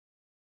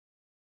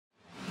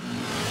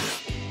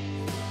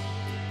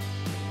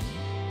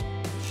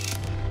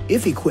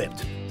If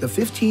equipped, the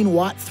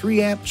 15-watt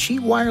 3-amp Qi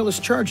wireless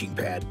charging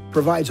pad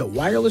provides a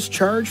wireless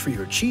charge for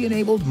your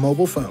Qi-enabled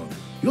mobile phone.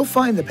 You'll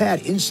find the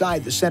pad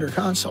inside the center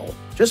console,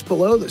 just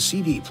below the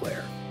CD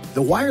player.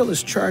 The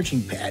wireless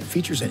charging pad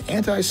features an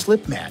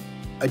anti-slip mat,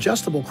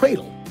 adjustable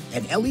cradle,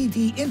 and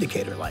LED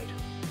indicator light.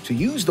 To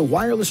use the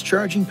wireless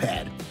charging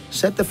pad,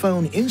 set the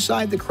phone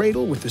inside the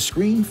cradle with the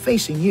screen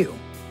facing you.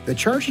 The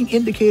charging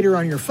indicator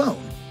on your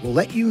phone will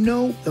let you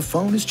know the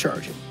phone is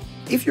charging.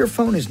 If your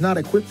phone is not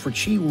equipped for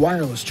Qi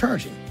wireless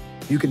charging,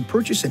 you can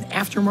purchase an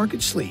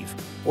aftermarket sleeve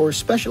or a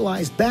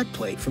specialized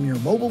backplate from your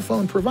mobile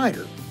phone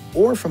provider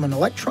or from an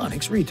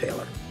electronics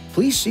retailer.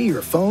 Please see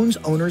your phone's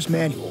owner's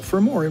manual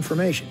for more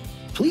information.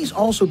 Please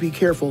also be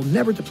careful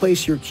never to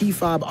place your key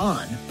fob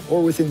on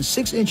or within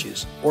 6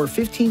 inches or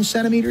 15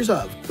 centimeters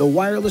of the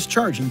wireless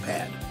charging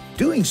pad.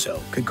 Doing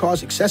so could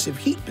cause excessive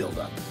heat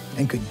buildup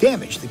and could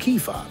damage the key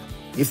fob.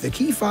 If the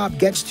key fob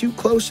gets too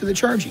close to the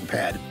charging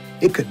pad,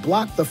 it could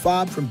block the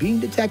fob from being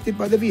detected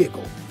by the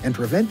vehicle and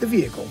prevent the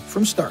vehicle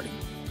from starting.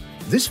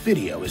 This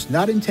video is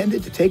not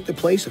intended to take the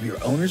place of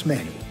your owner's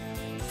manual.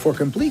 For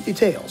complete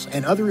details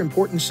and other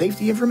important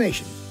safety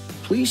information,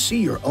 please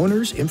see your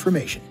owner's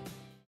information.